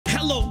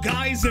Hello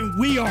guys, and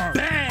we are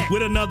back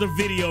with another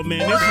video,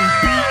 man. This is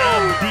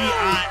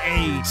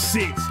BFDIA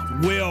 6,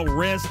 Well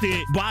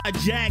Rested by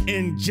Jack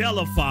and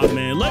Jellify,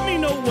 man. Let me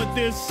know what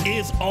this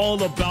is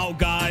all about,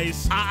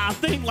 guys. I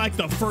think like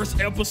the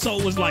first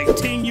episode was like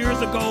 10 years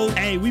ago.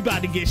 Hey, we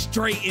about to get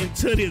straight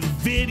into this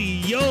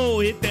video.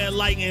 Hit that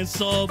like and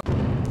sub.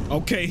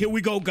 Okay, here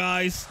we go,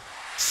 guys.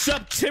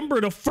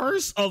 September the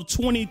 1st of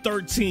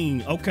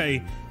 2013.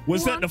 Okay,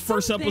 was that the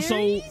first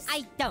episode?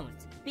 I don't,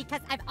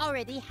 because I've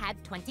already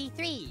had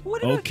 23.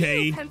 What about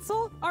you,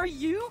 Pencil? Are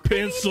you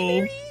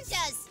Pencil?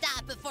 Just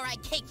stop before I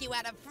kick you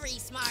out of Free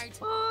Smart.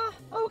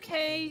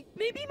 Okay.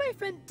 Maybe my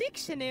friend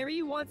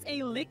Dictionary wants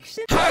a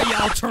liction. How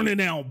y'all turning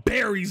down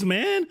berries,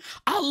 man?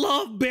 I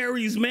love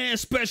berries, man,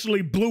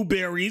 especially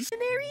blueberries.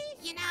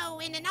 You know,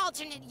 in an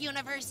alternate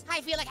universe,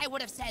 I feel like I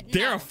would have said no.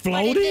 They're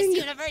floating? But in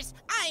this universe,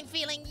 I'm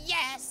feeling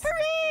yes.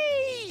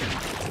 Hooray!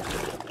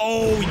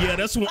 Oh, yeah,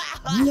 that's what.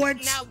 What?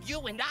 Now you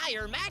and I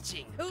are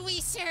matching. We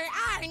sure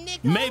are,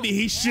 Nickel. Maybe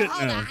he shouldn't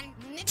Hold have on.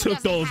 Nickel took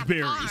doesn't those have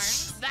berries.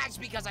 arms. That's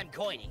because I'm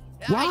coining.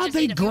 Why I are just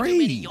they ate a few too gray?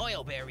 many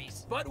yoil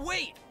berries. But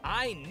wait,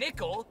 I,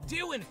 Nickel,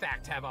 do in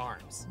fact have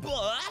arms.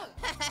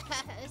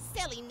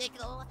 Silly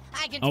Nickel.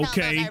 I can tell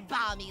Okay. those are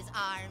Balmy's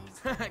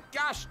arms.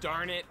 Gosh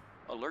darn it.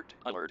 Alert,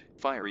 alert,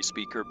 fiery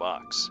speaker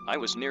box. I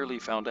was nearly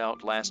found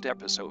out last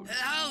episode.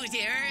 Oh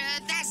dear,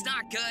 that's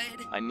not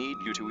good. I need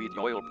you to eat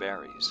oil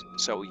berries,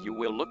 so you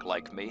will look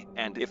like me,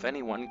 and if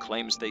anyone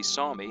claims they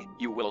saw me,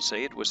 you will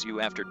say it was you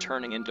after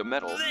turning into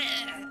metal.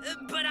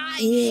 But I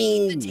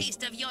hate the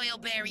taste of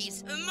yoil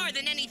berries more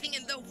than anything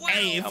in the world.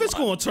 Hey, if Come it's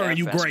gonna on, turn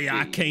you half-assed gray,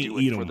 I pig, can't do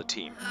it eat for them. the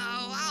team.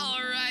 Oh,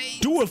 all right.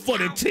 Do it for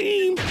the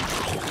team.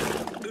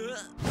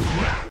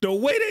 The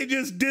way they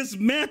just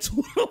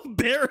dismantle them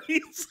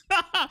berries.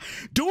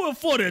 Do it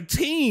for the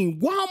team.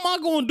 Why am I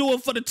gonna do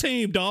it for the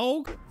team,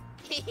 dog?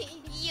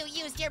 You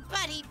used your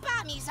buddy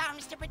Balmy's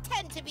arms to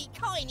pretend to be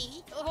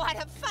Coiny. What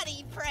a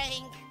funny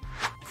prank.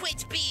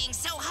 Quit being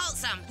so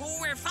wholesome.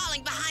 We're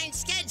falling behind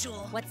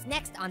schedule. What's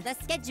next on the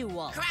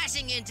schedule?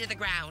 Crashing into the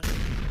ground.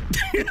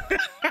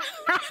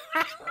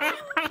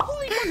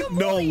 Holy guacamole,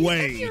 No is that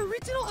way. the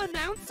original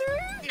announcer?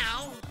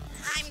 No,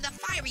 I'm the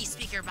fiery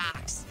speaker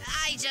box.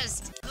 I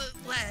just...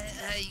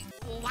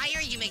 why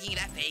are you making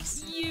that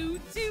face? You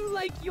do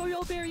like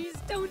yoil berries,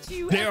 don't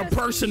you? They're FSP?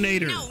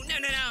 impersonator. No.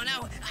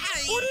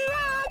 Order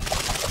up!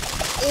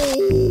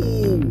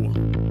 Oh.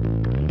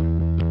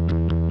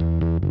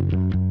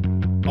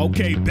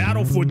 Okay,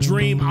 Battle for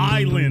Dream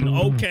Island.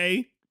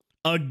 Okay,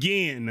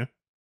 again.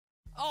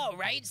 All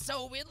right,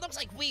 so it looks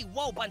like we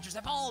Woe Bunchers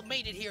have all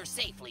made it here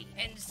safely,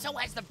 and so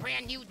has the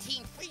brand new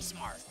Team Free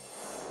Smart.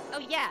 Oh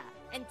yeah,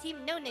 and Team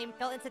No Name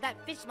fell into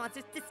that fish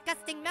monster's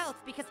disgusting mouth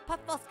because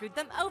Puffball screwed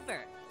them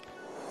over.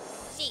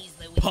 Jeez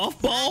Louise.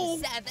 Puffball?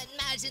 I'm sad that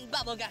Madge and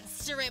Bubble got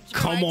stripped.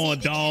 Come from our on, team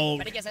again, dog.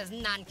 But I guess as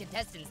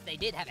non-contestants, they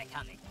did have it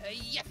coming.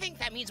 You think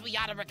that means we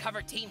ought to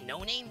recover Team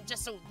No Name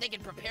just so they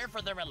can prepare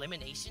for their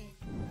elimination?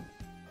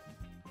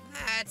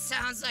 That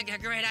sounds like a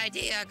great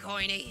idea,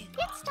 Coiny.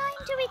 It's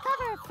time to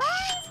recover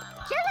fries,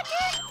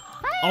 gelatin,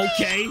 fiery,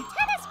 Okay.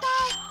 tennis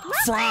ball,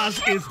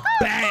 Fries is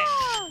back.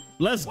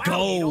 Let's Wow,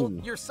 go.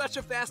 Needle, you're such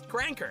a fast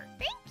cranker.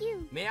 Thank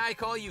you. May I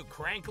call you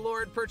Crank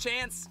Lord,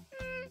 perchance?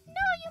 No,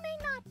 you may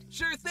not.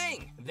 Sure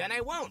thing. Then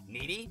I won't,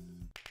 Needy.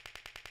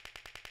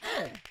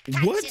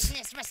 What?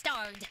 Consciousness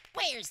restored.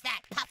 Where's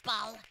that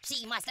Puffball?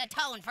 She must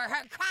atone for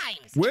her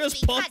crimes. Where's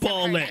Because of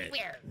Puffball her at? that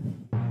we're,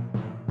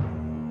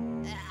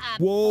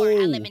 Whoa. for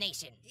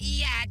elimination.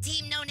 Yeah,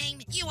 Team No Name,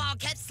 you all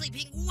kept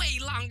sleeping way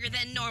longer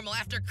than normal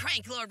after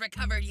Crank Lord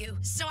recovered you.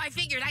 So I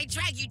figured I'd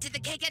drag you to the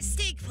Cake at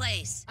Steak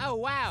place. Oh,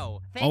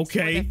 wow. Thanks for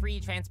Okay. the free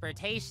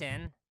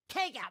transportation.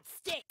 Cake out,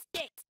 stick.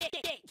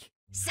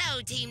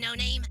 So, Team No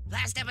Name,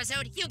 last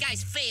episode, you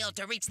guys failed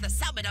to reach the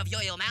summit of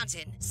Yoyo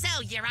Mountain.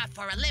 So you're up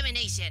for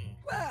elimination.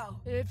 Wow,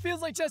 it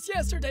feels like just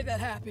yesterday that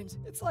happened.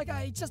 It's like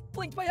I just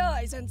blinked my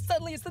eyes and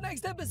suddenly it's the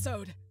next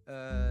episode.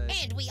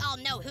 And we all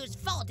know whose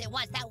fault it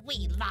was that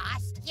we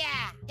lost.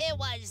 Yeah, it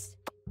was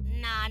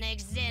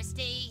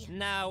non-existing.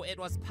 No, it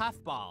was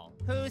Puffball.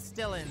 Who's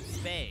still in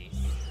space?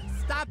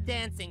 Stop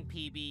dancing,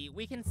 PB.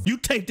 We can... You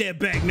take that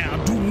back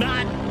now. Do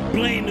not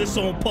blame this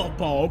on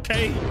Puffball,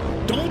 okay?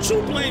 Don't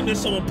you blame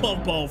this on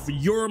Puffball for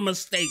your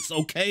mistakes,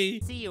 okay?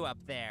 see you up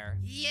there.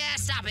 Yeah,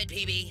 stop it,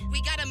 PB.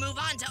 We gotta move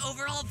on to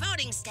overall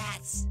voting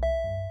stats.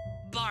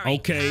 Boring.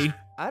 Okay.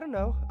 I don't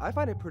know. I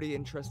find it pretty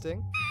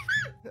interesting.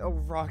 Oh,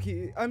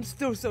 Rocky, I'm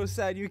still so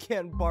sad you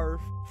can't barf.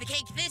 The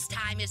cake this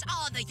time is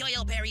all the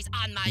yoyo berries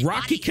on my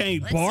Rocky body.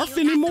 can't Let's barf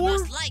see who got anymore? the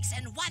most likes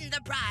and won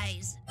the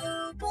prize.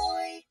 Oh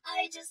boy,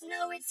 I just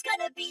know it's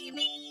gonna be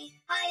me.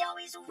 I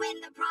always win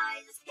the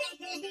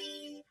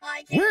prize.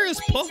 I can't Where is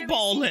wait to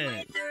Puffball receive my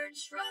at? third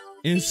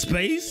trophy. In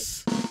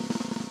space?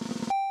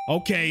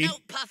 Okay.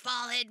 Nope,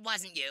 Puffball, it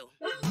wasn't you.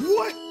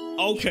 What? It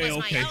Okay,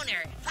 was okay. my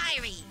owner,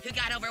 Fiery, who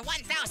got over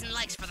 1,000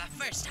 likes for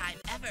the first time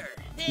ever.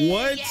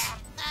 What? Yeah.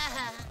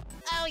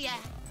 Oh yeah.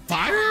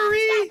 Fiery?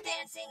 Stop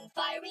dancing,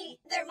 Fiery.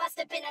 There must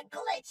have been a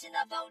glitch in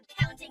the vote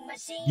counting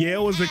machine. Yeah,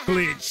 it was a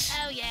glitch.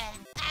 Oh yeah.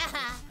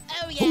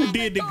 Oh yeah. Who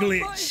did the I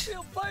glitch?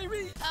 feel fiery.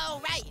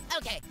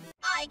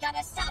 I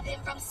gotta stop him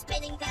from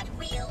spinning that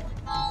wheel.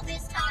 All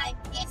this time,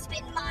 it's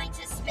been mine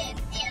to spin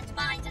and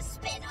mine to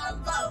spin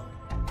alone.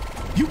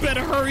 You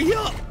better hurry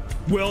up.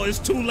 Well, it's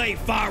too late,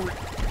 Fiery.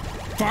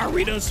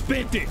 Fiery done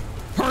spent it.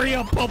 Hurry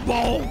up,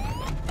 Puffball.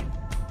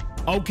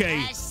 Okay.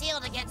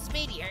 Shield against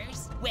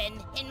meteors. When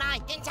in my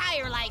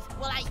entire life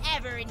will I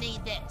ever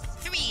need this?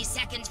 3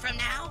 seconds from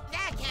now?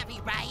 That can't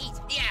be right.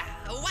 Yeah,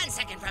 1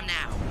 second from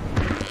now.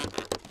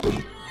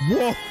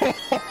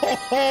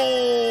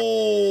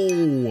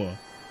 Whoa!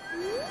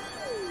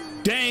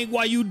 Dang,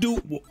 why you do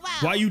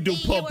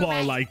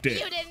Puffball like that?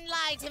 You didn't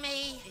lie to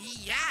me.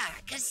 Yeah,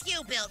 because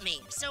you built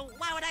me, so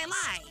why would I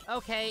lie?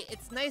 Okay,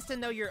 it's nice to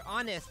know you're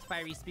honest,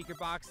 Fiery Speaker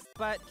Box,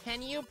 but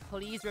can you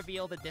please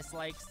reveal the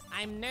dislikes?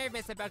 I'm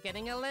nervous about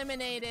getting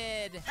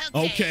eliminated.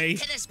 Okay.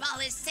 Tennis Ball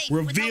is safe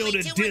Reveal with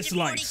only the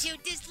 242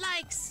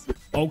 dislikes.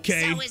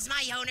 Okay. So is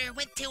my owner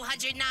with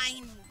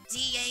 209.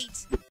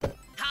 D8.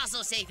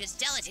 Also safe is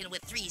Gelatin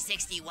with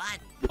 361.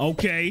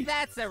 Okay.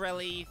 That's a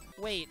relief.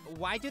 Wait,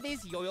 why do these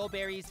yo-yo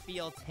berries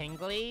feel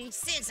tingly?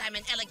 Since I'm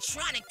an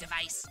electronic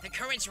device, the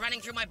currents running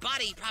through my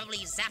body probably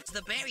zapped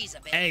the berries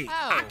a bit. Hey,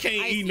 Oh, I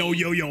can't eat see. no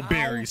yo-yo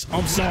berries.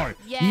 I'm sorry.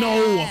 Yes.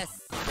 No.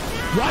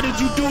 Why did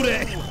you do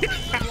that?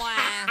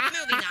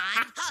 Moving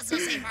on. Also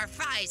safe are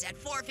Fries at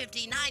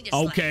 459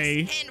 dislikes.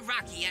 Okay. And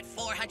Rocky at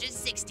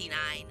 469.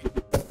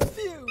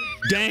 Phew.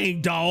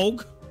 Dang,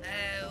 dog.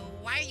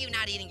 Why are you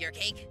not eating your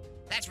cake?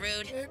 That's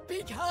rude.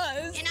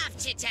 Because... Enough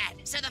chit-chat.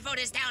 So the vote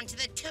is down to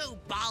the 2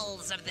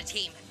 balls of the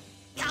team.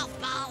 Golf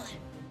ball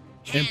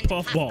And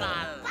Puffball.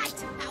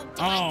 What? How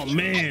dare Oh, keep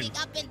man. ending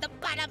up in the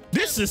bottom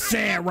This two? is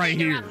sad I'm the right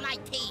leader here. of my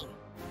team.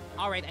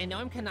 All right, I know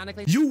I'm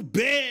canonically... You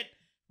bet.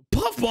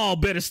 Puffball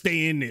better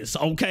stay in this,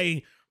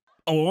 okay?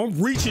 Oh,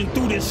 I'm reaching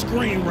through this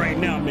screen right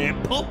now,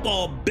 man.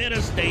 Puffball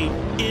better stay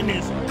in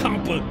this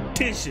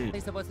competition.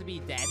 They're supposed to be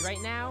dead right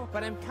now,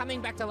 but I'm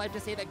coming back to life to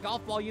say that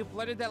Golf Ball, you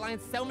blurted that line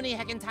so many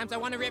heckin' times I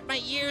want to rip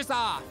my ears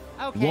off.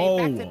 Okay, Whoa,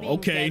 back to being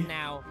okay. dead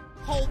now.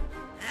 Hope.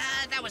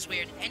 That was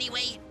weird.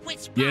 Anyway,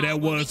 which Yeah, ball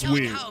that will was be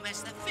going weird. home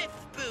as the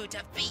 5th boot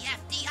of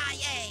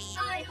BFDIA?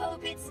 I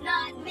hope it's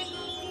not me.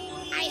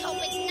 I hope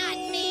it's not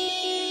me.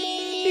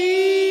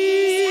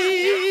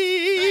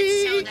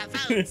 Let's show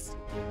the votes.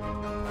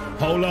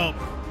 Hold up.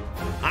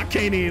 I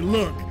can't even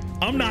look.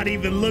 I'm not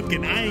even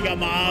looking. I ain't got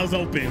my eyes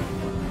open.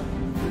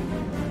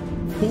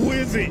 Who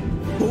is it?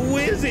 Who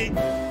is it?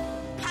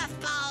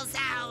 Puffball's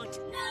out.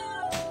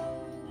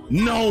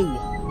 No.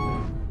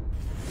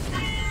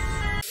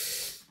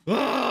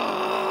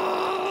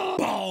 Ah,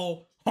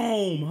 ball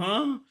home,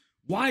 huh?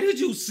 Why did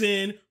you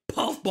send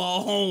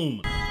Puffball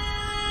home?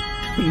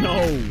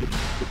 No.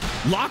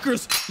 Locker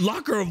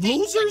of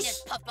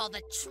losers? Puffball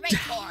the traitor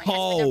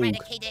Oh, has been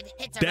eradicated.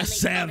 Hits are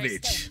that's released, owners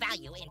savage. still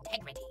value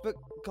integrity. But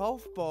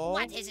Golf Ball,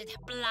 What is it,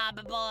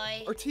 Blob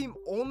Boy? our team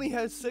only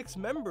has 6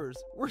 members.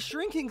 We're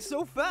shrinking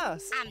so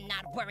fast. I'm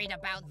not worried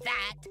about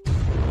that.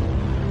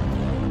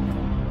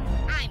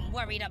 I'm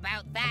worried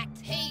about that.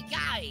 Hey,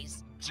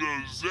 guys.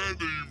 Does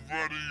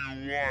anybody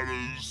want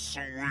to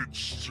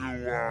switch to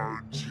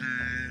our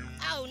team?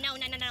 Oh, no.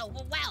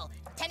 Well,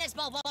 Tennis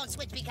Ball won't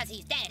switch because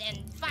he's dead,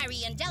 and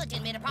Fiery and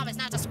Gelatin made a promise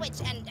not to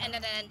switch, and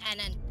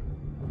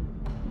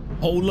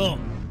Hold up.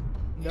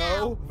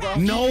 No, Rocky.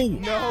 No.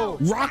 No.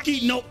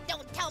 Rocky, no.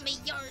 Don't tell me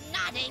you're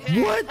nodding.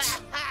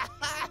 What?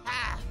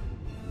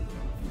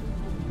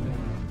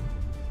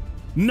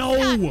 No.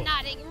 Stop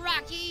nodding,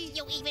 Rocky.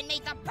 You even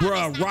made the promise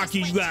not Bruh, to Rocky,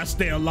 you switch. gotta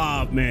stay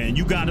alive, man.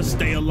 You gotta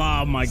stay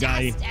alive, my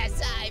guy. Just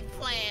as I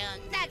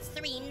planned. That's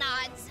 3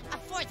 nods, a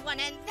 4th one,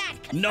 and that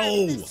confirms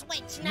No. the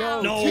switch.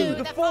 No, No. to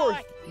the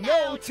 4th.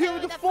 No, to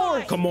the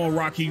 4th. Come on,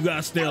 Rocky, you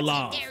gotta stay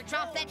alive. Dare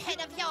drop that head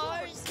of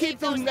yours. Keep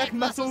those neck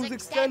muscles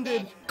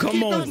extended. Come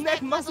Keep on. those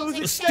neck muscles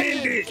extended.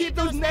 Extended. Keep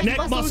those neck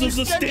muscles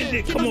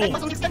extended. Come on.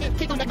 Keep them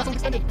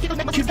extended. Keep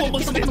them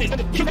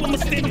extended. Keep them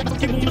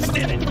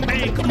extended.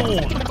 Hey, come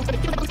on.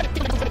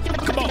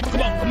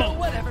 Come on.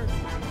 Whatever.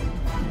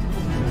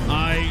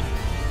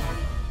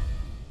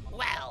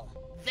 Well,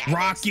 that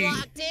Rocky. is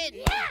locked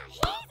in.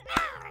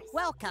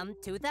 Welcome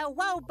to the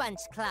Woe Bunch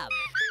Club.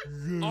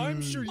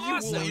 I'm sure you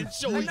will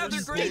enjoy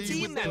another great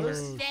team member.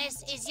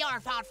 This is your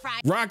fault,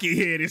 Fry. Rocky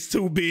head is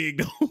too big,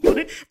 though.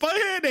 If I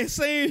had that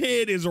same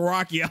head as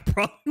Rocky, I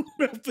probably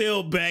would have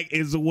fell back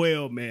as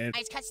well, man.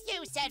 It's because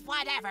you said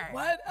whatever.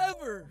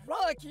 Whatever.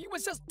 Rocky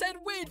was just dead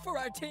weight for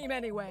our team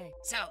anyway.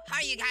 So,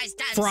 are you guys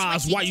done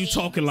Fries, switching why you teams?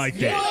 talking like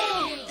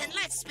that? Then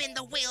let's spin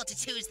the wheel to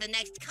choose the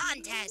next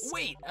contest.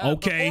 Wait,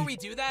 Okay. before we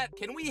do that,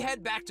 can we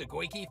head back to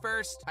Goiki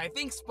first? I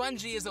think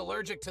Spongy is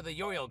allergic to the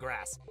yo-yo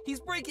grass. He's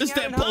breaking Is out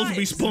that in supposed to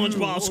be hives.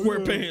 SpongeBob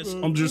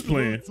SquarePants? I'm just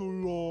playing.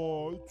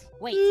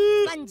 Wait,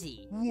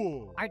 Spongy.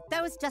 What? Are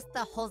those just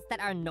the holes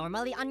that are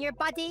normally on your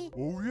body?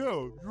 Oh yeah,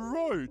 you're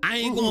right. I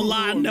ain't gonna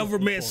lie, I never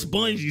met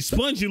Spongy.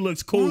 Spongy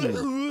looks cool.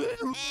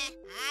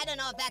 I don't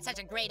know if that's such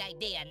a great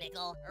idea,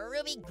 Nickel.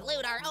 Ruby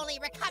glued our only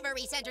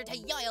recovery center to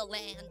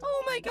Yoyland.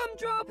 Oh, my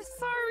gumdrop,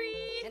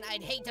 sorry. And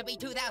I'd hate to be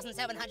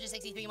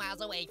 2,763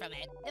 miles away from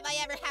it if I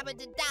ever happen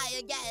to die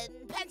again.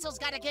 Pencil's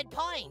got a good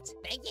point.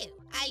 Thank you.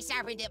 I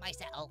sharpened it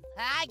myself.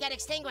 I get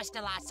extinguished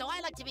a lot, so I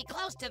like to be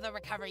close to the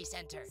recovery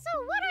center.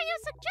 So what are you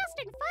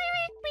suggesting,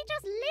 Fiery? We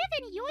just live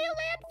in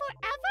Yoyland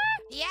forever?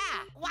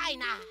 Yeah, why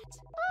not?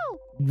 Oh.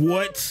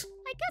 What?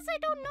 I guess I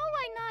don't know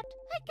why not.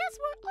 I guess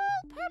we're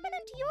all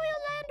permanent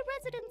Yoyland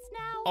residents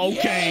now.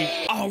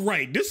 Okay, all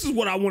right. This is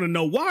what I want to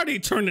know. Why are they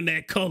turning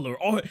that color?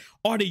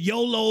 Are the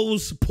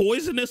YOLOs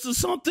poisonous or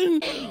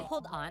something?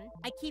 Hold on.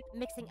 I keep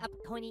mixing up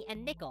Coney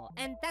and Nickel,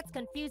 and that's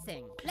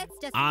confusing. Let's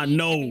just I feed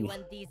know.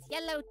 everyone these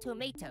yellow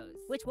tomatoes,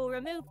 which will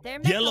remove their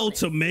Yellow mentalness.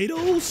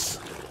 tomatoes?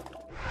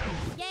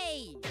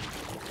 Yay!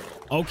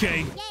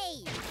 Okay.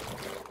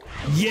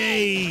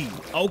 Yay!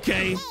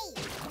 Okay.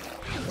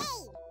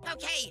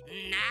 Okay,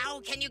 now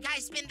can you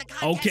guys spin the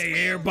contest Okay,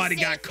 wheel? everybody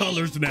got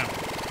colors now.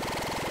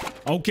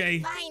 Okay.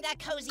 Find a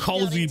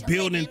Cozy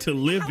building to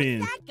live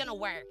in. How's that gonna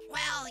work?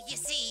 Well, you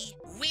see,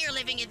 we're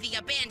living in the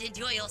abandoned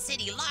Yoyle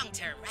City long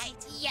term, right?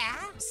 Yeah.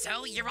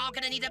 So you're all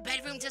gonna need a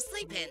bedroom to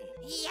sleep in.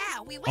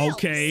 Yeah, we will.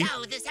 Okay.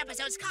 So this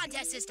episode's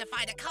contest is to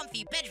find a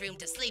comfy bedroom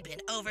to sleep in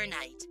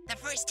overnight. The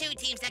first 2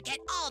 teams that get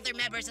all their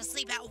members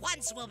asleep at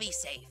once will be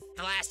safe.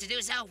 The last to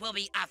do so will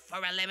be up for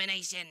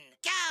elimination.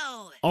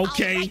 Go!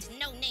 Okay. All right,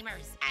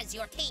 no-namers. As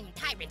your team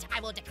tyrant,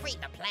 I will decree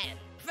the plan.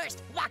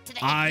 First, walk to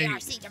the I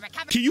NPRC to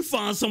recover. can you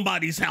find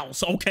somebody's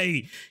house?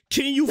 Okay,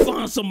 can you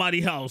find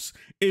somebody's house?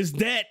 Is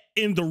that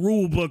in the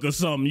rule book or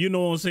something? You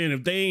know what I'm saying?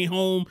 If they ain't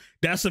home,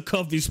 that's a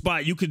comfy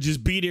spot. You could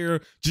just be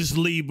there, just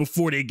leave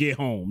before they get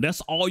home. That's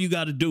all you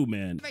got to do,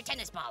 man. For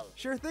tennis ball.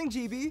 Sure thing,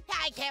 GB.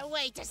 I can't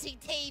wait to see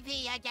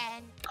TV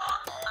again.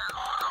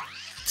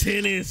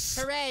 Tennis.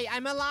 Hooray,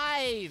 I'm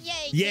alive.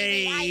 Yay,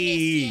 Yay. TV, I miss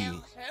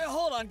you. Hey,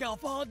 hold on,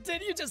 Golfball.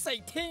 Did you just say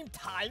Team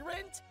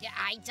Tyrant? Yeah,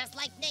 I just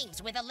like names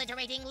with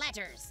alliterating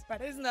letters.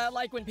 But isn't that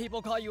like when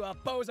people call you a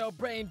bozo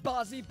brain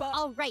bossy bot?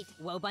 All right,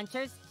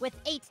 Woe-bunchers. With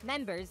 8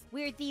 members,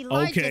 we're the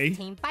largest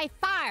team by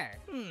far.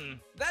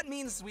 That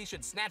means we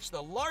should snatch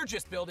the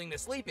largest building to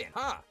sleep in,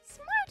 huh?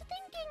 Smart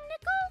thinking,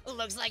 Nickel.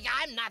 Looks like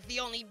I'm not the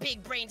only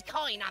big-brained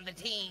coin on the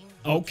team.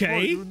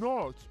 Okay. You're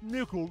not.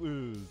 Nickel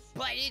is.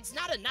 But it's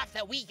not enough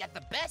that we get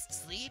the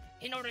best sleep.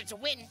 In order to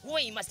win,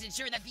 we must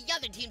ensure that the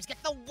other teams get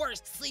the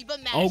worst sleep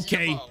imaginable.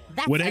 Okay.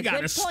 That's Well, they a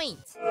gotta good point.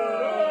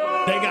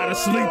 They gotta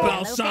sleep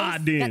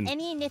outside Yellowface, then. got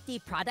any nifty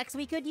products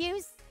we could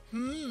use?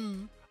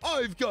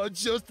 I've got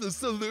just the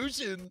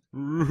solution.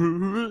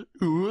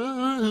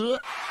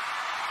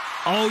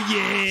 Oh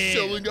yeah.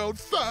 Selling out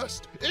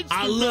fast. It's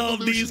I the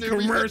love these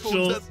revolutionary commercials.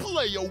 headphones that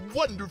play a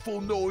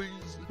wonderful noise.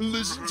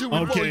 Listen to it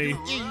while Okay.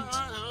 you eat.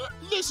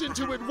 Listen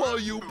to it while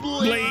you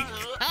blink.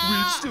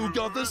 We've still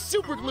got the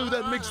super glue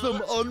that makes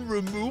them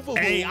unremovable.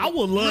 Hey, I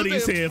would love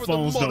these Revamped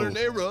headphones, for the modern though.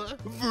 era.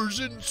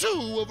 Version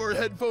 2 of our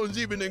headphones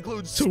even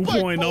includes 2.0.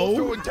 spike ball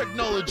throwing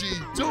technology,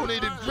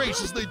 donated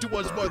graciously to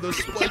us by the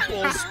Spike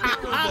Ball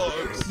Speaker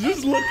Box.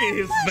 Just look at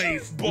his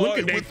face. Buy Look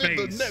at their within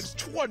face. the next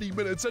 20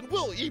 minutes, and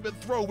we'll even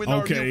throw in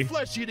our Okay. new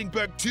flesh-eating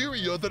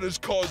bacteria that has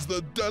caused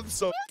the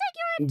deaths of.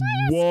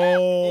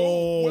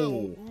 Whoa.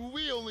 Well,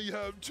 we only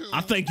have 2.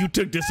 I think you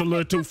took this a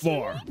little too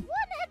far. One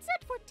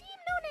headset for Team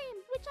No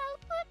Name, which I'll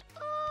put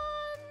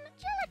on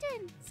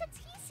Gelatin, since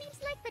he seems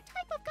like the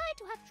type of guy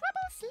to have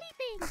trouble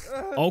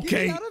sleeping.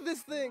 Okay. Get me out of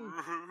this thing.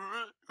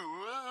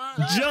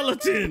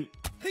 Gelatin.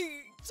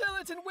 Hey,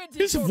 Gelatin, when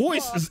did His your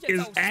voice boss is get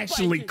so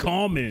actually spiky?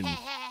 calming.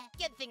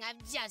 Good thing I'm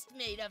just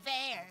made of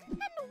air. And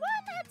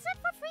one headset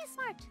for Free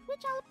Smart,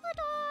 which I'll put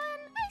on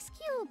Ice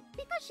Cube,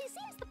 because she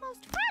seems the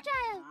most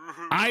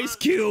fragile. Ice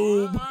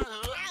Cube.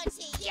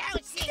 Ouchie,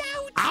 ouchie,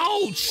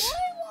 Ouch.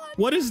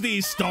 What is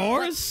these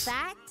stars?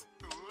 That?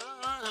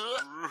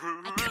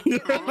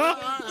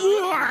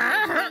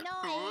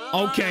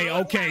 Okay,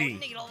 okay.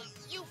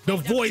 The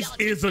voice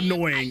is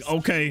annoying,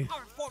 okay.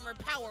 Our former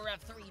Power of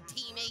 3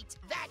 teammate.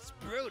 That's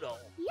brutal.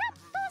 Yep,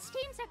 those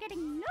teams are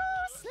getting no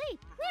sleep.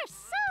 We're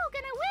so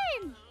gonna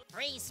win.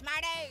 Free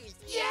Smarters.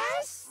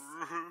 Yes.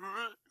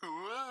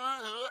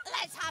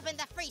 Let's hop in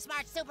the Free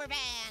Smart Super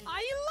Van. I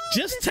love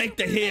Just this take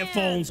the Superman.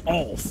 headphones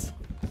off.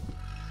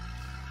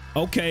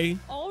 Okay.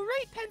 All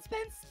right, Pence,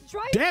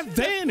 drive That to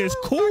van the is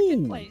Pearl cool.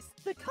 Marketplace,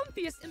 the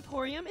comfiest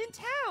emporium in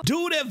town.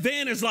 Dude, that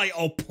van is like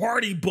a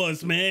party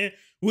bus, man.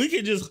 We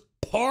could just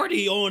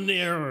party on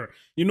there.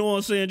 You know what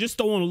I'm saying? Just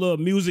throw on a little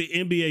music,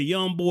 NBA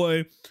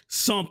YoungBoy,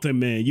 something,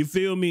 man. You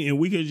feel me? And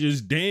we could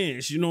just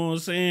dance. You know what I'm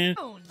saying?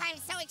 I'm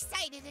so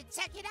excited to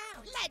check it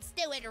out. Let's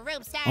do it,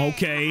 Roomstar.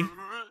 Okay.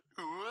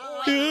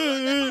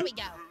 Wait, before we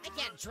go, I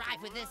can't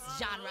drive with this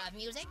genre of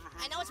music.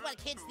 I know it's what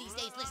kids these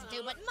days listen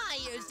to, but my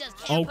ears just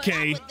can't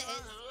Okay. put up with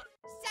this.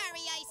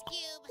 Sorry, Ice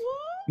Cube.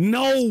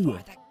 No.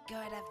 For the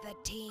good of the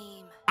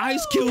team.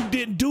 Ice Cube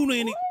didn't do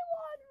any.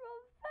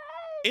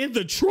 In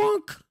the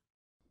trunk?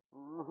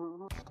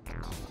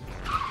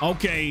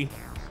 Okay.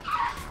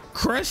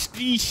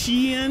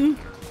 Crustacean.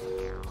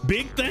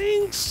 Big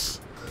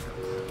things?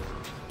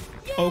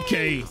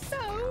 Okay.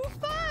 So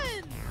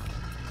fun!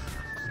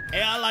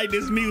 Hey, I like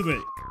this music.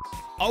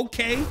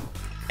 Okay.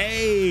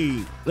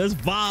 Hey, let's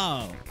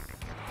vibe.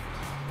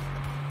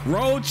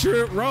 Road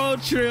trip.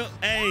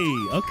 Hey,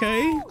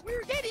 okay.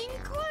 We're getting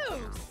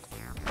close.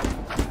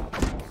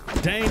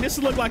 Dang, this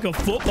look like a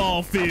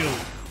football field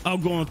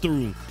I'm going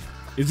through.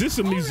 Is this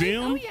a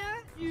museum? Oh yeah,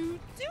 you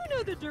do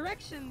know the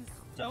directions,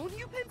 don't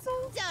you,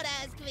 Pencil? Don't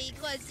ask me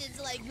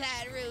questions like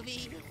that,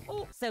 Ruby.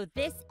 Oh, so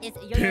this is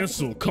your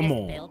Pencil, come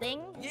on.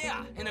 building?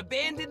 Yeah, an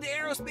abandoned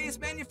aerospace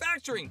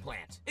manufacturing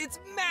plant. It's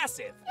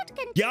massive.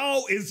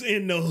 Y'all is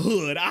in the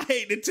hood. I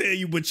hate to tell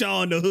you, but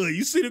y'all in the hood.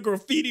 You see the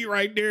graffiti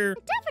right there?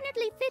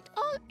 Definitely fit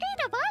all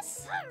 8 of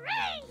us.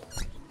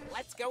 Hooray!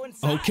 Let's go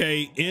inside.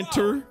 Okay,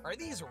 enter. Whoa, are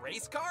these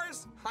race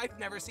cars? I've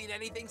never seen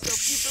anything so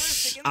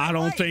futuristic in my I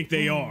don't life. think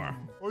they are.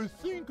 I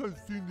think I've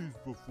seen these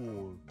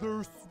before.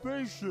 They're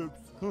spaceships.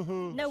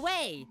 No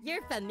way!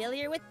 You're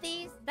familiar with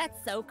these?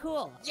 That's so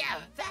cool. Yeah,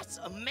 that's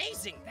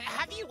amazing.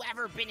 Have you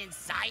ever been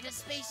inside a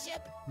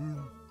spaceship?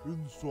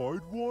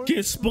 Inside one?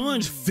 Can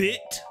Sponge fit?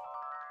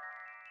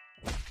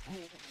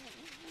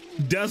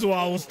 That's what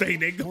I was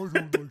thinking. I don't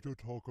like to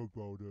talk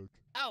about it.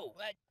 Oh,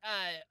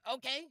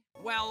 okay.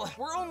 Well,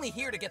 we're only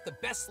here to get the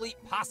best sleep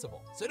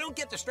possible, so don't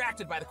get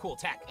distracted by the cool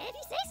tech. If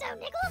you say so,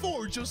 Nickel.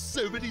 For just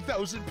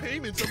 70,000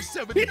 payments of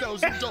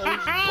 $70,000,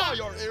 buy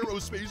our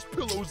aerospace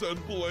pillows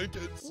and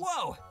blankets.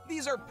 Whoa,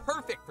 these are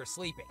perfect for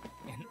sleeping.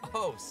 And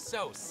oh,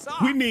 so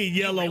soft. We need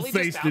You Yellow really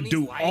Face just to found these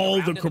do lying all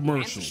around the in pantry?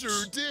 commercials.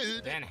 Sure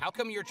did. Then how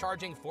come you're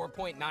charging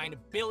 $4.9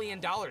 billion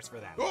for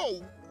them?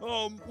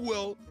 Oh,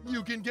 well,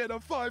 you can get a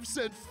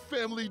 5-cent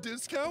family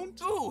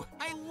discount. Ooh,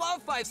 I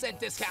love 5-cent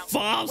discounts.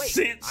 5 Wait,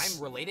 cents.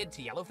 I'm related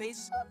to Yellowface?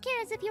 Who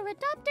cares if you're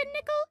adopted,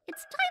 Nickel?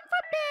 It's time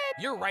for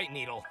bed. You're right,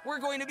 Needle. We're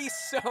going to be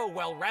so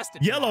well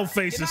rested. Yellow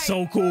Face is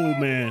so cool,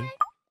 man.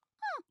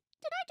 Huh,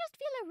 did I just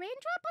feel a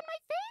raindrop on my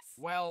face?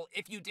 Well,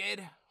 if you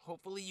did,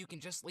 hopefully you can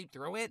just sleep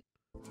through it.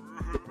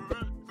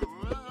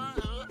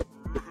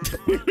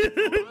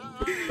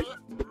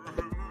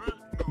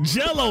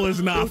 Jello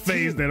is not Yo,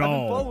 phased team, at I've been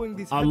all. following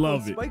these I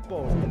love it. spike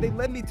balls, and they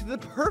led me to the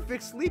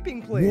perfect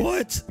sleeping place.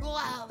 What?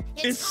 Whoa,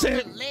 It it's called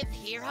said- the Live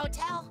Here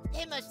Hotel?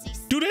 It must be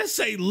Do that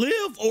say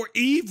live or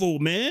evil,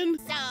 man?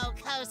 so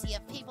cozy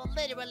if people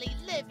literally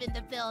live in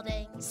the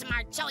building.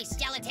 Smart choice,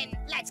 Gelatin.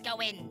 Let's go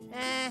in.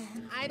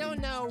 I don't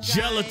know, guys.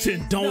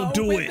 Gelatin, don't No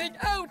do whipping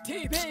it. out,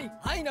 TB.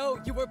 I know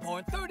you were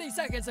born 30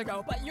 seconds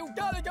ago, but you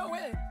gotta go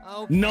in.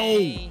 Okay.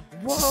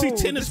 No. Whoa, See,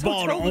 tennis this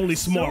ball the hotel only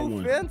looks smart so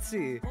one.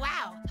 Fancy.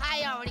 Wow,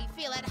 I already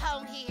feel at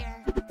home here.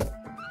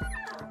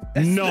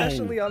 No.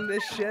 Especially on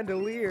this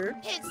chandelier.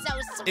 It's so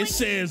sweet. It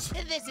says-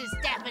 This is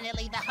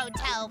definitely the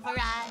hotel for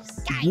us.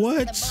 Guys, What?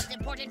 the most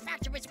important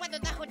factor is whether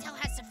the hotel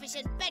has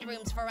sufficient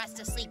bedrooms for us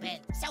to sleep in.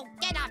 So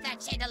get off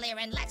that chandelier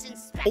and let's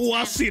inspect Oh, I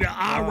them. see the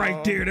eye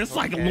right there. That's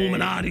like Okay,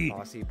 Illuminati.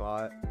 Bossy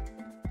bot.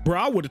 Bro,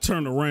 I would have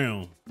turned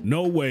around.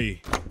 No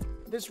way.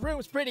 This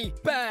room's pretty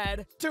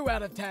bad. 2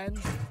 out of 10.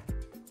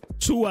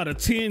 2 out of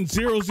 10,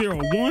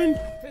 001.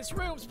 This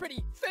room's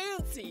pretty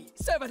fancy.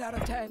 7 out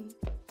of 10.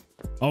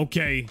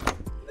 Okay.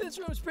 This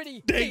room's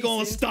pretty They gonna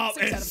decent. stop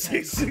 6 at out of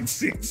 10.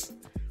 666.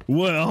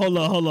 Well, hold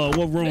on.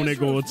 What room they This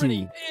going room's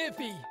pretty to?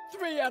 iffy.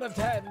 3 out of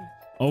 10.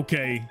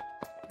 Okay.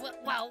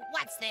 Whoa,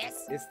 what's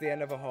this? It's the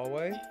end of a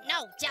hallway.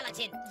 No,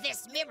 Gelatin,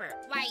 this mirror.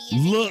 Why is it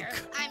Look. here?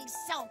 I'm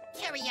so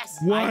curious.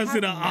 Why I is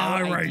it an have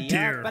no eye right idea,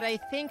 there? But I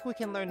think we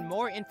can learn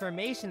more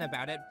information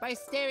about it by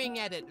staring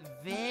at it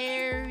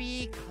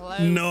very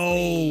closely.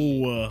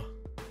 No.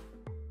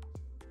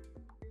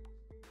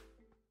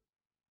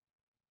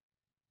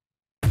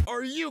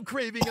 Are you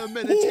craving a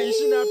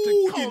meditation app to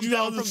Ooh, calm did down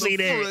y'all from see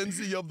the that?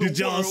 frenzy of the Did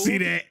y'all world? see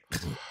that?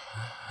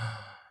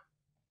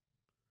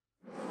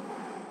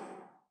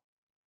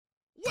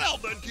 Well,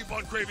 then keep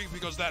on craving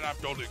because that app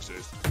don't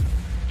exist.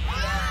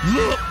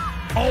 Look.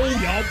 Oh,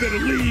 y'all better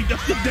leave.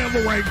 That's the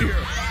devil right there.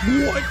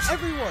 What?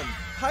 Everyone,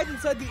 hide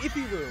inside the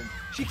iffy room.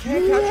 She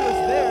can't catch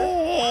us there.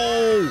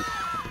 Whoa.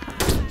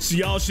 So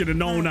y'all should have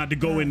known not to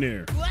go in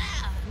there.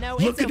 No,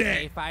 Look it's at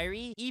okay, that.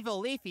 Fiery. Evil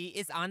Leafy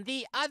is on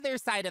the other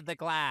side of the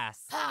glass.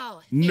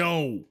 Oh,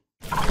 No.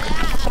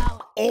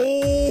 oh.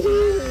 Oh.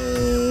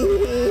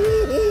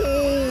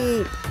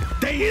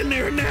 They in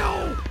there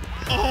now.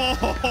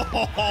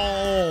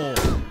 Oh.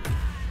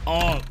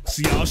 Oh,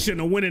 see, y'all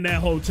shouldn't have went in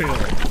that hotel.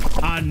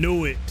 I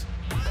knew it.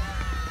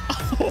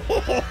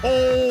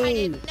 I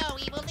didn't know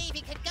Evil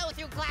Leafy could go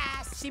through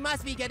glass. She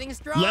must be getting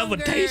stronger.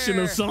 Levitation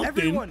or something.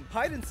 Everyone,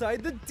 hide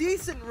inside the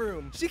decent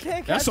room. She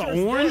can't catch That's us an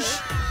orange?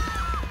 there.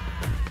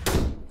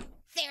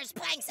 There's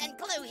planks and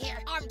glue here.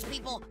 Armed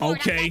people, board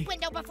up Okay. that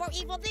window before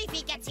Evil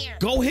Leafy gets here.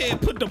 Go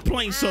ahead, put the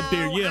planks up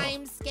there, Oh, yeah.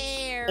 I'm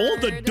scared. On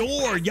the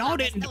door, y'all As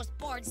didn't. those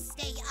boards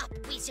stay up,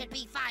 we should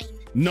be fine.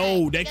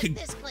 No, Good, they because could.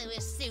 This glue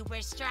is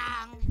super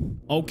strong.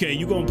 Okay,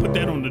 you gonna put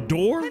that on the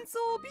door?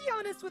 Pencil, be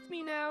honest with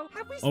me now.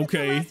 Have we spent the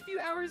Okay. last few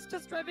hours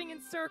just driving in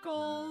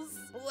circles?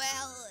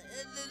 Well,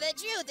 the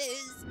truth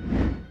is,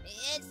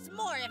 it's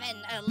more of an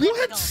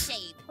elliptical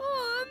shape.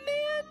 Aw,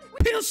 man.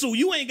 Pencil,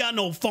 you ain't got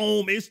no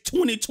foam. It's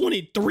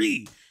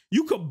 2023.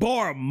 You could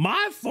borrow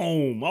my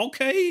foam,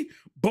 okay?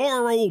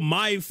 borrow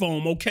my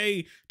phone,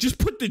 okay? Just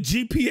put the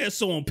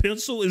GPS on,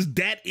 Pencil. It's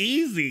that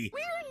easy. We're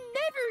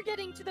never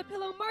getting to the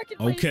Pillow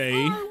Marketplace,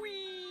 Okay. are we?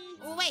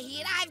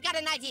 Wait, I've got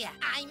an idea.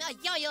 I'm a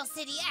Yo-Yo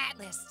City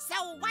Atlas. So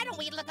why don't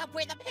we look up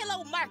where the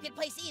Pillow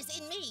Marketplace is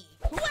in me?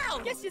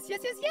 Whoa!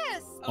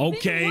 Yes.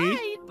 Okay.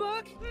 Right,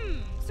 book.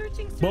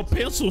 Searching. But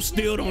Pencil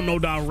still don't know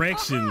Aha,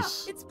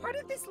 directions. it's part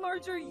of this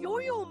larger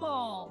Yo-Yo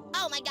Mall.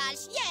 Oh my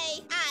gosh,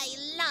 yay! I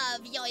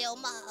love Yo-Yo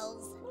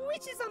Malls.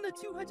 Which is on the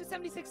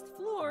 276th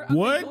floor of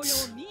What? the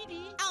Yo-Yo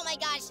Needy. Oh my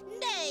gosh,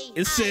 nay!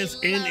 It says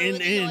I love N.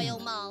 the Yo-Yo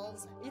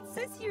Malls. It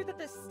says here that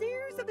the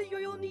stairs of the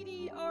Yo-Yo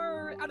Needy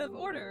are out of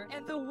order,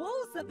 and the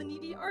walls of the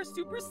Needy are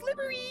super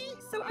slippery.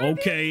 So our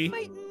Okay. vans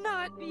might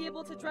not be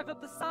able to drive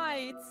up the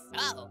sides.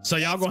 Oh, So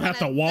y'all it's gonna have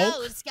one to of walk?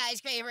 Those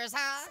skyscrapers,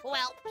 huh?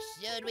 Well,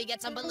 should we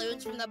get some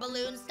balloons from the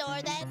balloon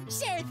store then?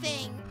 Sure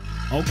thing.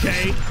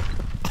 Okay.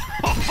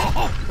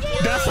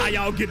 That's how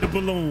y'all get the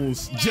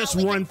balloons. Just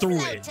run through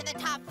Float it. to the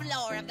top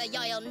floor of the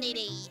Yo-Yo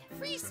Needy.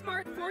 Free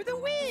smart for the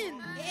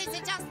win. Is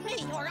it just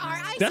me, or are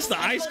ice That's the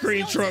ice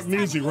cream cream truck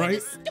music, right?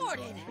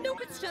 distorted? Nope,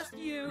 it's just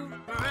you.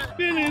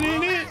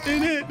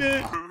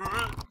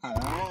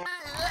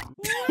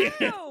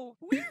 Wow,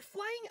 we're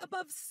flying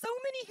above so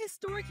many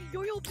historic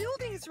Yo-Yo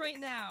buildings right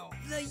now.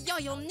 The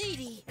Yo-Yo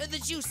Needy, the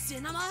Juice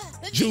Cinema,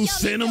 the Juice Yummy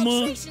Cinema?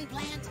 Filtration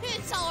Plant.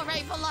 It's all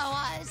right below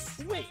us.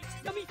 Wait,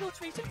 Yummy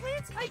Filtration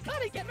Plants? I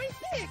gotta get my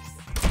fix.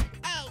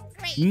 Oh,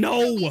 great.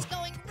 No. Ruby's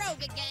going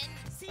rogue again.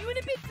 See you in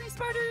a bit, Free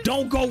Smarters.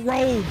 Don't go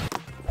rogue.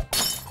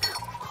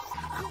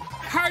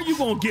 How are you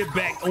gonna get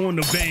back on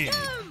the van?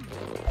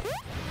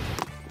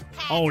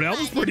 Oh, that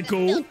was pretty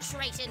cool.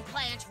 Filtration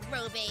Plant,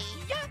 Ruby.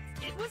 Yup,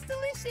 it was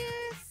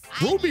delicious.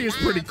 Ruby is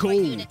pretty I'd love for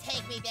you cool. to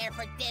take me there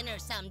for dinner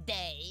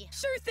someday.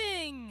 Sure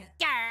thing.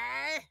 Grr.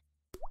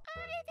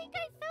 I think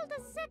I felt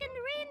a second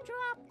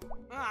raindrop.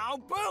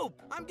 Oh, boop!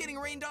 I'm getting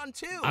rained on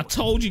too. I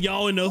told you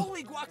y'all in the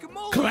Holy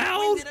guacamole! cloud?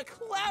 When did a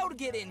cloud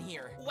get in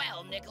here?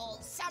 Well, Nickel,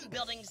 some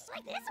buildings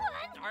like this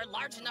one are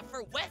large enough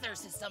for weather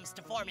systems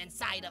to form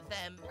inside of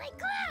them. Like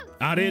clouds.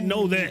 I didn't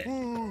know that.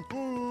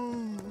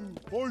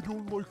 I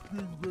don't like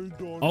being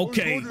rained on.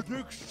 Okay. I'm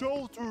gonna take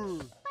shelter.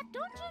 But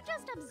don't you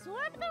just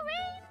absorb the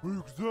rain?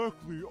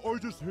 Exactly. I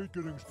just hate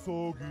getting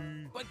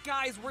soggy. But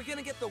guys, we're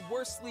gonna get the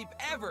worst sleep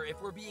ever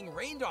if we're being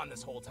rained on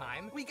this whole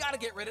time. We gotta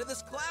get rid of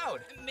this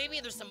cloud. Maybe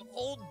there's some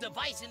old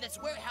device in this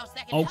warehouse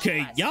that can Okay,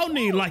 help us. y'all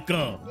need like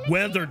a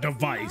weather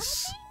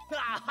device.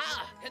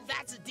 Aha!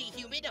 That's a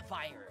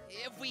dehumidifier.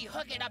 If we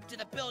hook it up to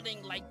the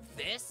building like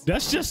this,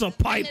 That's just a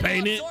pipe, then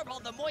ain't it'll it? absorb all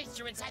the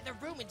moisture inside the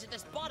room into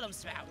this bottom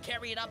spout,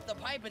 carry it up the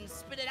pipe, and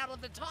spit it out of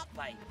the top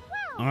pipe.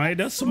 All right,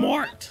 that's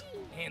smart.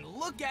 And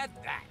look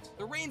at that.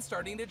 The rain's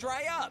starting to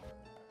dry up.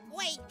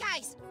 Wait,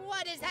 guys,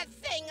 what is that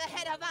thing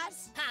ahead of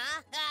us?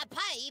 Huh? A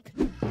pipe?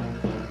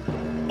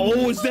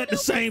 Oh, is that the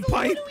same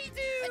pipe? What do we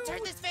do? Turn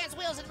this van's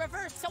wheels in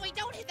reverse so we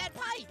don't hit that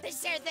pipe. This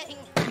sure thing.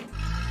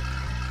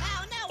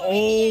 Oh no!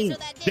 Oh,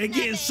 they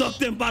getting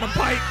sucked in by the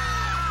pipe.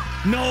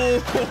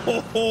 No.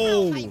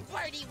 My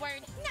wordy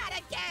word, not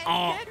again.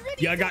 Oh,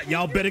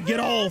 y'all better get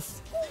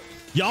off.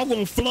 Y'all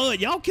gonna flood.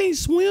 Y'all can't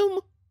swim.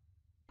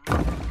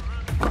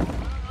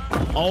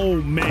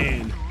 Oh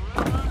man,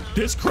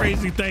 this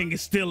crazy thing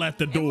is still at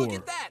the door, Look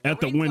at that. at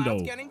the rain window.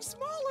 cloud's getting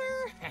smaller.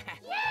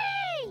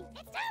 Yay!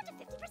 It's down to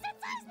 50%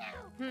 size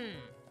now.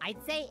 I'd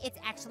say it's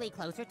actually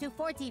closer to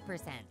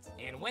 40%.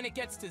 And when it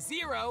gets to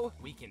 0,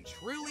 we can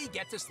truly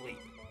get to sleep.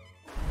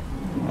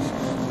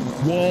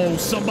 Whoa,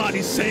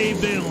 somebody save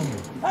them.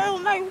 Oh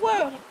my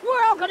word,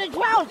 we're all gonna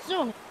drown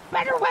soon.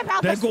 Better whip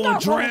out They're the going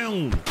to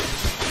snorkel. drown.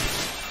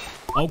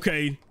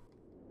 Okay.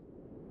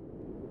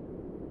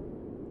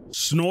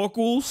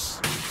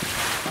 Snorkels.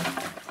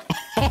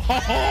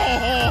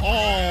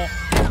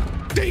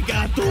 They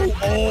got through.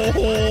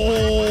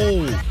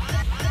 Oh,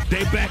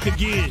 they back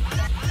again.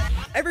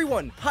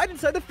 Everyone, hide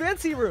inside the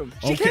fancy room.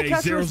 She Okay, can't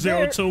capture us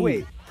there. 002.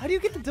 Wait, how do you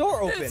get the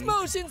door open? It's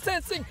motion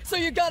sensing, so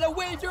you gotta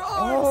wave your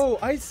arms. Oh,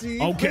 I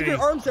see. Okay. Wave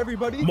your arms,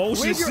 everybody.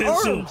 Motion wave your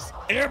sensor. arms.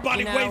 Everybody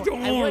You know, wave your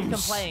I would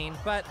arms. complain,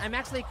 but I'm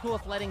actually cool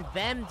with letting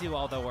them do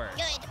all the work.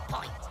 Good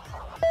point.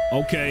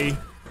 Okay,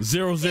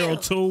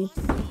 002.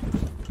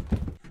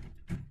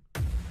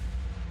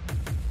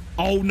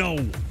 Oh no.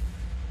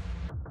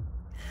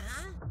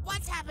 Huh?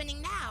 What's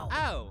happening now?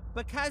 Oh,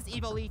 because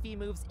Evil Leafy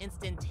moves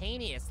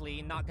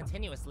instantaneously, not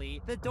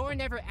continuously, the door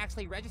never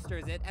actually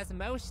registers it as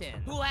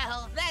motion.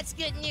 Well, that's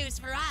good news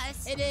for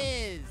us. It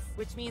is,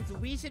 which means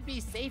we should be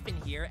safe in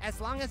here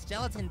as long as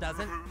Gelatin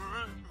doesn't.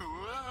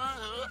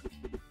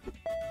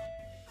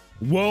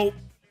 Well,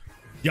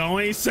 y'all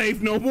ain't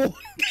safe no more.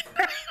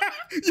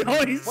 Y'all ain't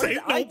What did safe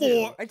I no do?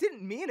 more. I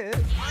didn't mean it.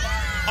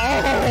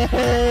 Oh!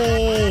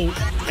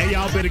 Hey,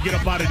 y'all better get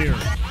up out of there.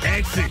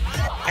 Exit.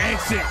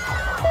 Exit.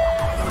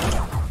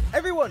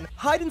 Everyone,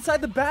 hide inside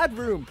the bad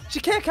room. She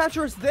can't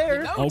capture us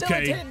there. No,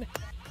 Okay. Gelatin.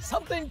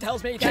 Something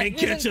tells me that Can't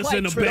catch isn't us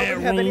in quite the true. We don't bad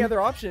have any room. other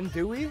option,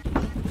 do we?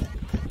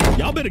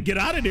 Y'all better get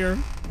out of there.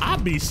 I'll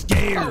be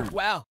scared. Oh,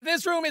 wow.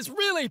 This room is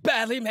really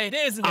badly made,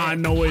 isn't it? I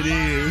know it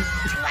is.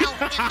 Well,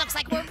 it looks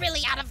like we're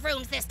really out of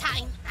rooms this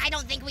time. I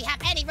don't think we have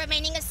any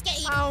remaining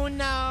escape. Oh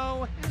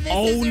no. This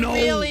is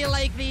really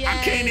like the end.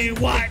 I can't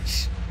even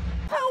watch.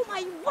 Oh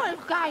my word,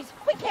 guys!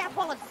 We can't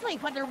fall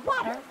asleep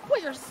underwater.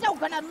 We're so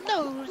gonna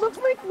lose. Looks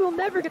like we'll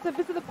never get to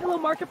visit the pillow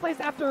marketplace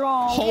after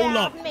all. Hold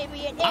up. Maybe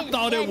it I is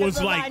thought the it end of was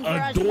the like line for a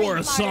us door or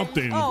Smartens.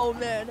 something. Oh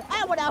man,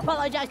 I want to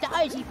apologize to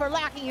Icy for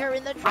locking her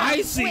in the trunk.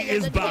 Icy We as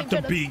is a about team to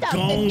should have be stuck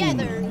gone.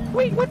 together.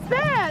 Wait, what's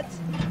that?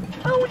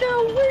 Oh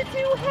no, we're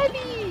too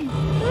heavy.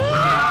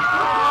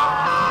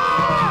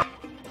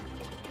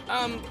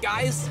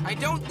 Guys, I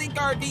don't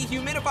think our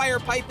dehumidifier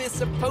pipe is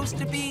supposed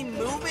to be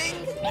moving.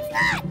 It's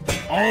not.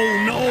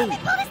 Oh no.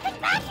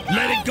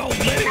 Let it go.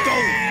 Let it go.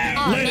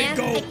 Oh, Let man, it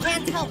go. I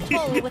can't help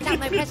pull without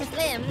my precious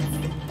limbs.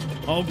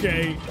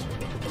 Okay.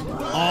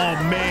 Oh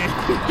man.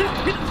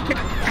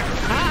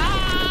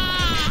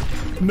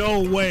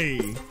 No way.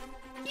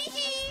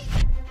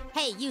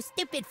 Hey, you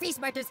stupid free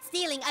smarters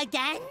stealing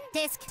again?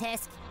 Tisk,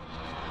 tisk.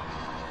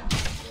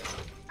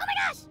 Oh my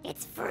gosh,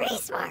 it's free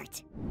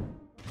smart.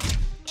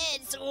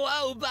 It's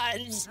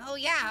Wobunch. Oh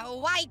yeah,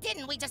 why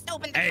didn't we just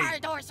open the Hey. car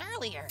doors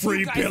earlier? Free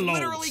You guys pillows.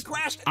 literally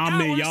crashed I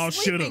mean, our y'all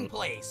sleeping shoulda.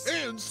 place.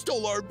 And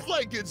stole our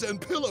blankets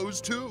and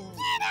pillows too.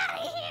 Get out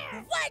of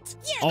here. What?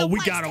 You're Oh, the we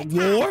worst got a at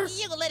war?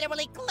 times. You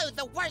literally glued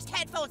the worst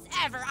headphones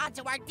ever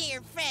onto our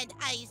dear friend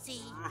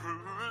Icy.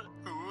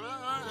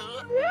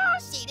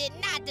 She did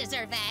not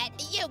deserve that.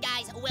 You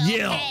guys will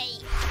Yeah. pay.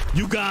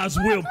 You guys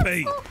will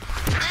pay.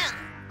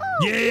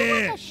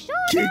 Yeah.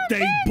 Kick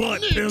they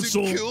butt, Need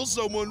pencil. to kill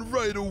someone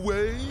right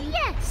away?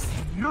 Yes.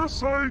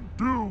 Yes, I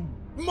do.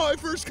 My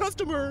first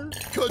customer,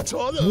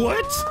 Katana.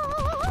 What?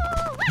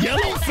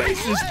 Yellow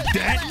face is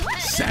that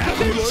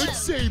savage?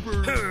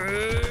 Lightsaber.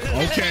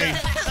 Okay.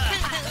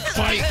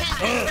 Fight.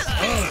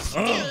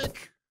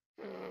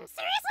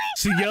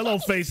 See, yellow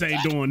face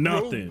ain't doing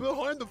nothing. Bro,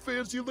 behind the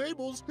fancy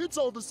labels, it's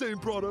all the same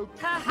product.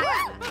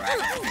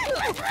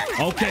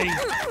 Okay.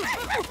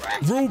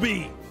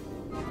 Ruby.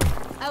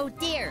 Oh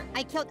dear,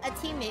 I killed a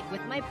teammate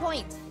with my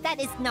point. That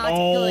is not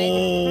Oh.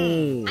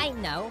 good. I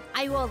know.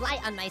 I will lie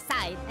on my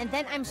side, and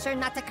then I'm sure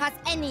not to cause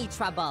any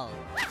trouble.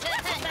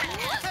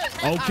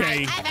 Okay. All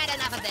right, I've had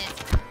enough of this.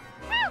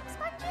 Help,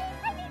 Spongy.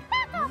 I need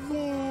backup.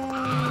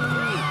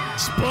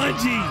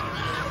 Spongy.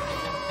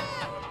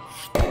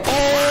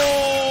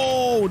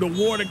 Oh, the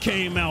water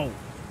came out.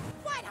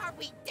 What are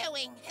we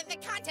doing? The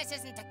contest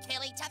isn't to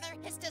kill each other,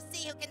 it's to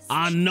see who can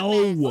I sleep the know.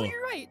 best. Well,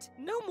 you're right.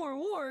 No more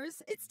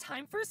wars. It's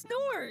time for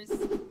snores.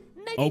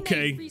 Nighty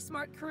Okay. night, free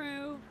smart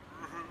crew.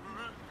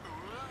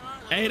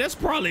 Hey, that's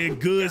probably a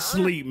good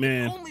sleep,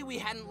 man. If only we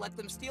hadn't let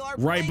them steal our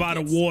Right by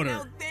the blankets. water.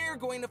 Now they're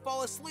going to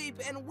fall asleep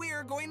and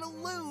we're going to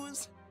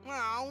lose.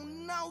 Oh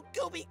no,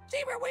 Gooby,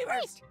 Jeeber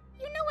Weavers!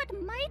 You know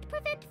what might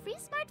prevent free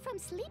smart from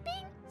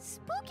sleeping?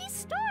 Spooky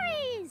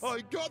stories. I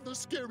got the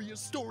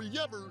scariest story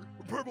ever.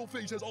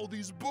 Purpleface has all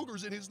these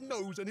boogers in his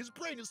nose, and his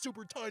brain is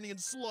super tiny and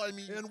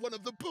slimy, and one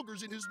of the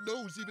boogers in his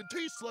nose even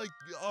tastes like,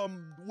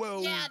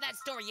 well... Yeah, that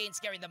story ain't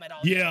scaring them at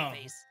all. Yeah.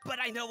 Face. But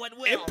I know what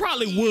will. It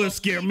probably would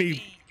scare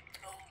me.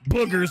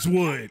 Boogers would.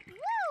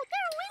 Whoa,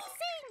 they're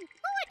wincing.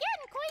 Go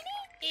again,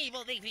 Coiny.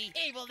 Evil Leafy,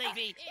 evil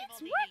Leafy. It's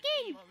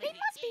working. They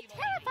must be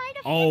terrified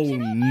of Oh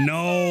fictional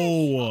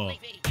no.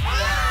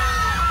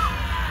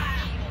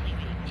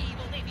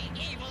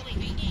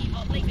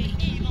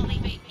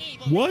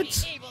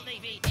 What?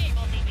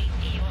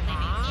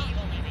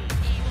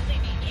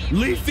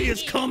 Leafy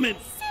is coming.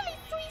 Silly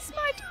free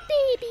smart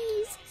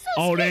babies. So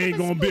Oh, they scared ain't of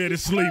a gonna be able to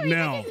spooky sleep story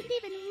now. that isn't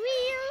even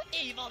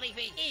real. Evil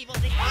Leafy, evil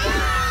Leafy.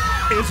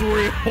 It's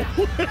real.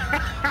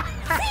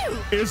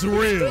 It's It's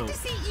real. good to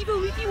see Evil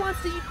Leafy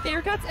wants to eat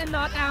their guts and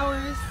not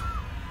ours.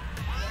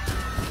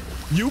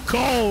 You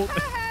called.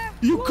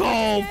 You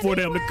called for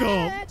them to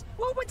come.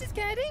 Wobunch is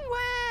getting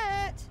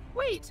wet.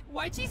 Wait,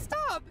 why'd she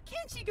stop?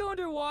 Can't she go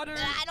underwater?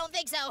 I don't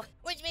think so,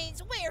 which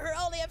means we're her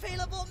only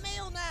available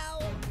meal now.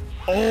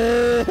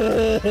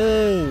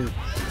 Oh,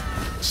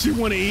 she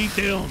want to eat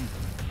them.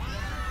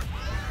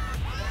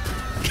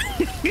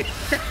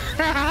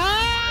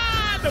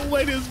 The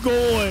way this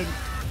going.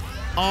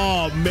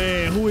 Oh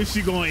man, who is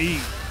she gonna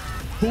eat?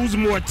 Who's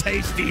more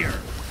tastier?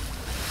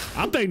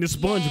 I think the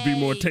sponge would be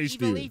more Evil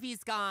tastier.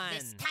 Leafy's gone.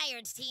 This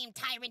tired team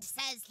tyrant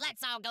says,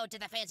 let's all go to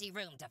the fancy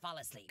room to fall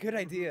asleep. Good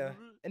idea.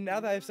 And now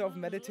that I've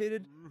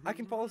self-meditated, I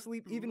can fall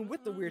asleep even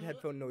with the weird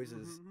headphone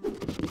noises.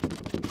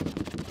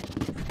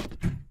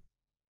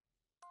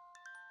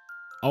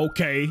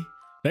 Okay,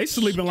 they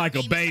sleeping like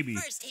a baby.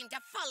 The first team to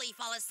fully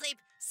fall asleep,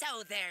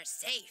 so they're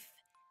safe.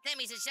 That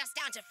means it's just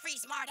down to Free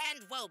Smart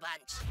and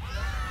Wobunch.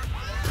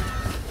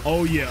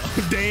 Oh yeah,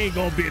 they ain't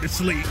gonna be able to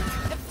sleep.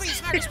 The Free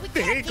Smarters, we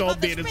They can't ain't keep gonna up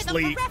be this able to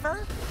rhythm sleep.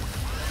 forever.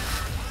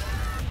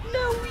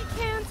 No, we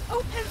can't.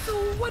 Oh, Pencil,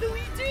 what do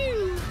we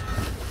do?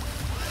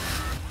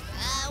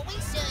 We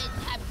should,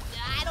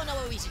 I don't know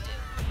what we should do.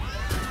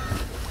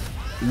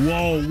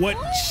 Whoa, what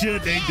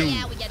should they do?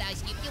 Yeah, we get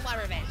Ice Cube. You want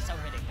revenge, so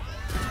ridiculous.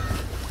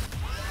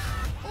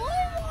 I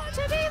want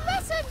to be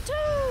listened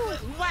to.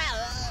 Well,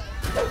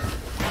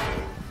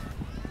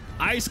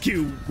 Ice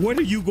Cube, what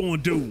are you gonna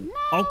do?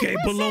 Okay,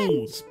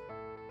 balloons.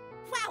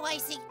 Wow,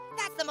 Icy,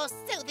 that's the most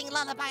soothing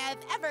lullaby I've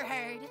ever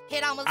heard.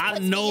 It almost I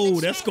puts me know, in a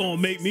that's gonna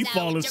trance. make me So,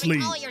 fall asleep.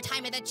 During all your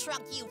time in the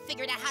trunk, you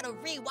figured out how to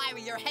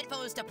rewire your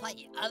headphones to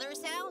play other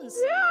sounds?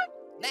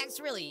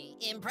 That's really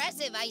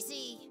impressive,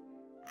 Icy.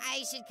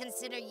 I should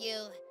consider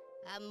you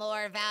a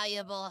more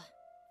valuable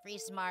Free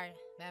Smart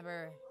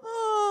member.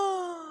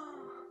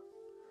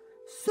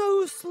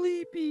 So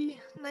sleepy.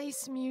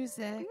 Nice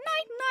music.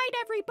 Night-night,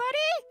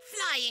 everybody!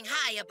 Flying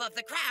high above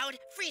the crowd,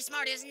 Free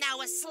Smart is now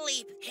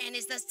asleep and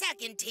is the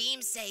second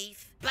team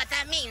safe. But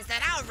that means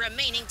that our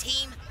remaining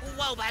team,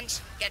 Woe Bunch,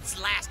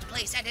 gets last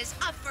place and is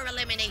up for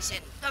elimination.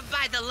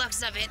 By the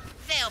looks of it,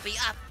 they'll be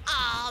up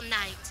all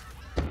night.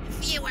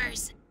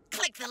 Viewers,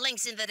 click the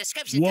links in the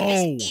description to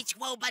visit each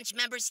Woe Bunch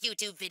member's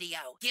YouTube video.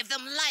 Give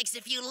them likes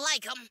if you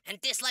like them, and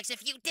dislikes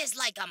if you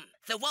dislike them.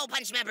 The Woe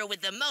Bunch member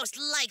with the most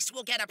likes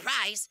will get a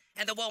prize,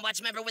 and the Woe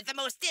Bunch member with the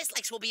most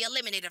dislikes will be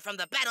eliminated from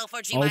the Battle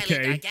for G League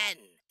again.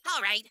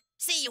 All right,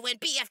 see you in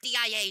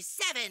BFDIA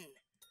 7.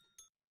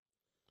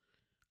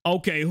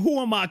 Okay, who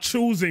am I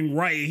choosing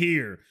right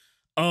here?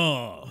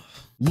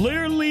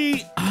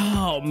 Literally,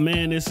 oh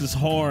man, this is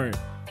hard.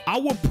 I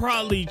would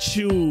probably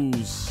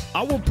choose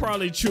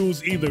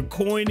either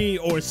Coiny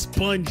or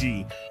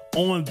Spongy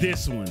on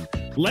this one.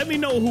 Let me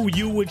know who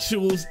you would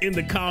choose in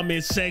the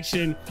comment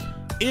section.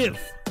 If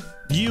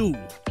you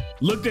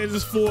looked at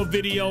this full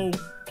video,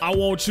 I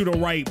want you to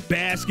write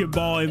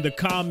basketball in the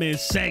comment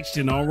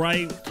section, all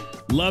right?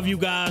 Love you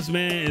guys,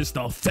 man. It's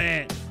the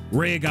Fat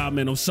Red Guy,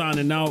 man. I'm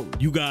signing out.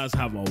 You guys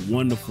have a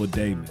wonderful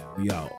day, man. We out.